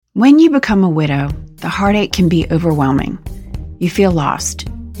When you become a widow, the heartache can be overwhelming. You feel lost,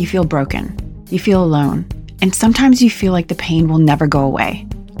 you feel broken, you feel alone, and sometimes you feel like the pain will never go away.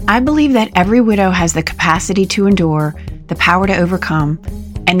 I believe that every widow has the capacity to endure, the power to overcome,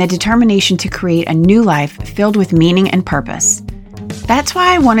 and the determination to create a new life filled with meaning and purpose. That's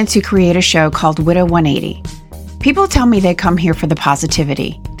why I wanted to create a show called Widow 180. People tell me they come here for the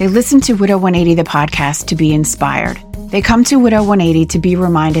positivity. They listen to Widow 180, the podcast, to be inspired. They come to Widow 180 to be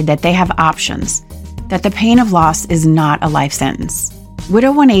reminded that they have options, that the pain of loss is not a life sentence.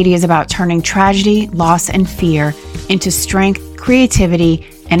 Widow 180 is about turning tragedy, loss, and fear into strength, creativity,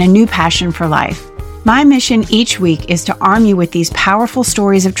 and a new passion for life. My mission each week is to arm you with these powerful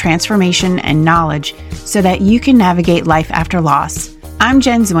stories of transformation and knowledge so that you can navigate life after loss. I'm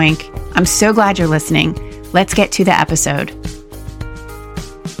Jen Zwink. I'm so glad you're listening. Let's get to the episode.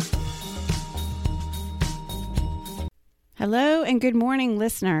 Hello and good morning,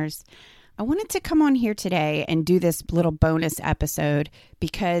 listeners. I wanted to come on here today and do this little bonus episode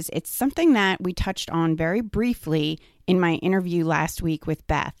because it's something that we touched on very briefly in my interview last week with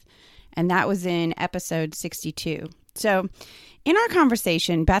Beth, and that was in episode 62. So in our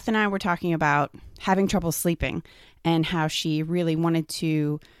conversation, Beth and I were talking about having trouble sleeping and how she really wanted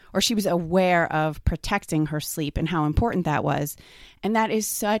to, or she was aware of protecting her sleep and how important that was. And that is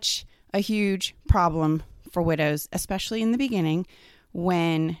such a huge problem for widows, especially in the beginning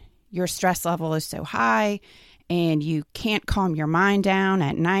when your stress level is so high and you can't calm your mind down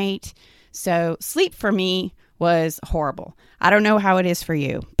at night. So sleep for me was horrible. I don't know how it is for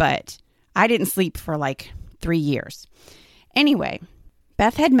you, but I didn't sleep for like 3 years. Anyway,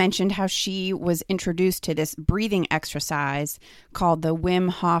 Beth had mentioned how she was introduced to this breathing exercise called the Wim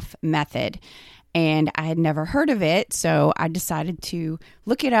Hof method. And I had never heard of it, so I decided to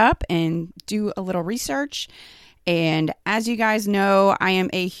look it up and do a little research. And as you guys know, I am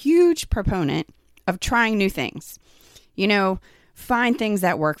a huge proponent of trying new things. You know, find things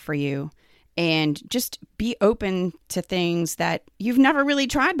that work for you and just be open to things that you've never really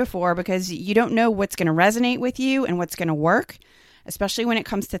tried before because you don't know what's going to resonate with you and what's going to work, especially when it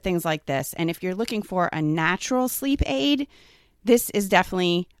comes to things like this. And if you're looking for a natural sleep aid, this is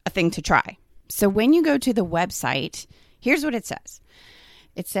definitely a thing to try. So when you go to the website, here's what it says.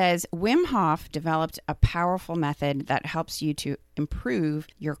 It says, Wim Hof developed a powerful method that helps you to improve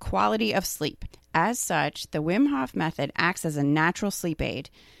your quality of sleep. As such, the Wim Hof method acts as a natural sleep aid.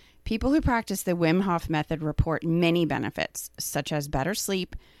 People who practice the Wim Hof method report many benefits, such as better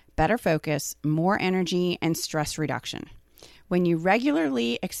sleep, better focus, more energy, and stress reduction. When you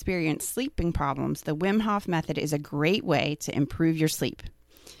regularly experience sleeping problems, the Wim Hof method is a great way to improve your sleep.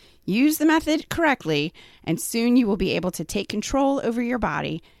 Use the method correctly, and soon you will be able to take control over your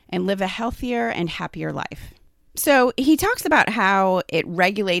body and live a healthier and happier life. So he talks about how it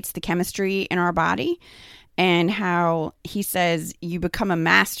regulates the chemistry in our body and how he says you become a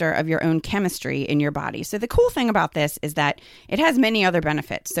master of your own chemistry in your body. So the cool thing about this is that it has many other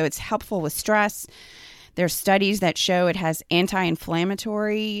benefits. So it's helpful with stress. There's studies that show it has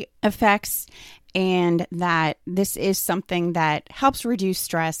anti-inflammatory effects and that this is something that helps reduce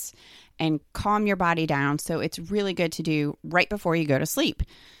stress and calm your body down. So it's really good to do right before you go to sleep.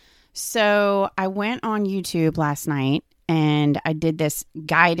 So I went on YouTube last night and I did this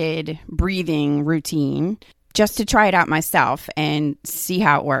guided breathing routine just to try it out myself and see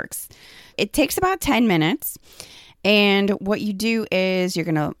how it works. It takes about 10 minutes. And what you do is you're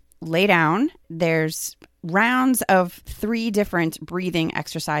going to lay down. There's rounds of 3 different breathing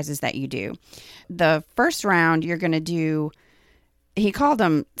exercises that you do. The first round, you're going to do, he called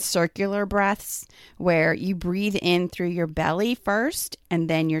them circular breaths, where you breathe in through your belly first, and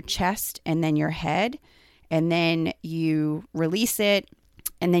then your chest, and then your head, and then you release it,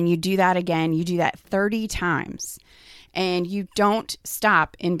 and then you do that again. You do that 30 times, and you don't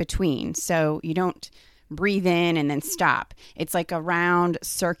stop in between. So you don't breathe in and then stop. It's like a round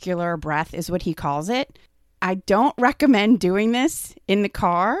circular breath is what he calls it. I don't recommend doing this in the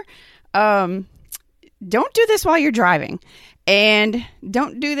car. Don't do this while you're driving. And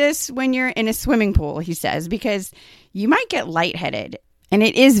don't do this when you're in a swimming pool, he says, because you might get lightheaded. And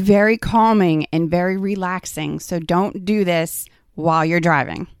it is very calming and very relaxing. So don't do this while you're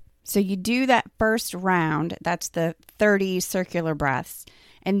driving. So you do that first round. That's the 30 circular breaths.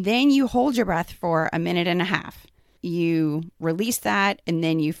 And then you hold your breath for 1.5 minutes. You release that, and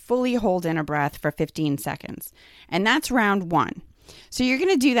then you fully hold in a breath for 15 seconds. And that's round 1. So you're going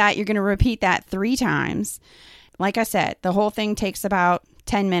to do that. You're going to repeat that 3 times. Like I said, the whole thing takes about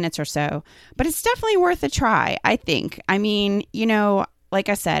 10 minutes or so, but it's definitely worth a try, I think. I mean, you know, like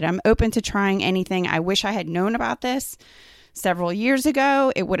I said, I'm open to trying anything. I wish I had known about this several years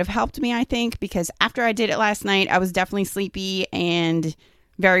ago, it would have helped me, I think, because after I did it last night, I was definitely sleepy and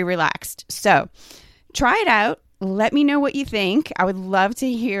very relaxed. So try it out. Let me know what you think. I would love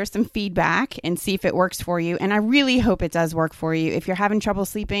to hear some feedback and see if it works for you. And I really hope it does work for you. If you're having trouble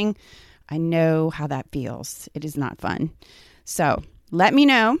sleeping, I know how that feels. It is not fun. So let me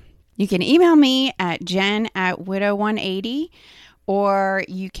know. You can email me at jen@widow180, or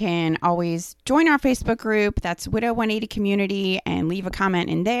you can always join our Facebook group. That's Widow 180 Community, and leave a comment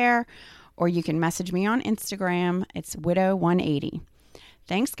in there. Or you can message me on Instagram. It's Widow 180.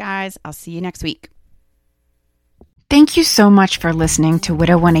 Thanks, guys. I'll see you next week. Thank you so much for listening to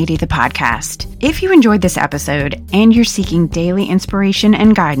Widow 180, the podcast. If you enjoyed this episode and you're seeking daily inspiration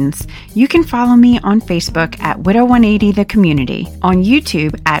and guidance, you can follow me on Facebook at Widow 180, the community, on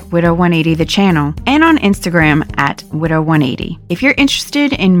YouTube at Widow 180, the channel, and on Instagram at Widow 180. If you're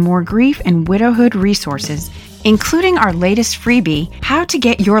interested in more grief and widowhood resources, including our latest freebie, How to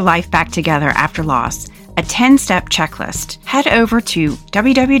Get Your Life Back Together After Loss, a 10-step checklist, head over to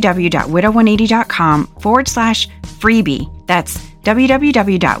www.widow180.com/freebie. That's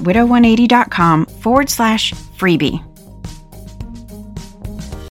www.widow180.com/freebie.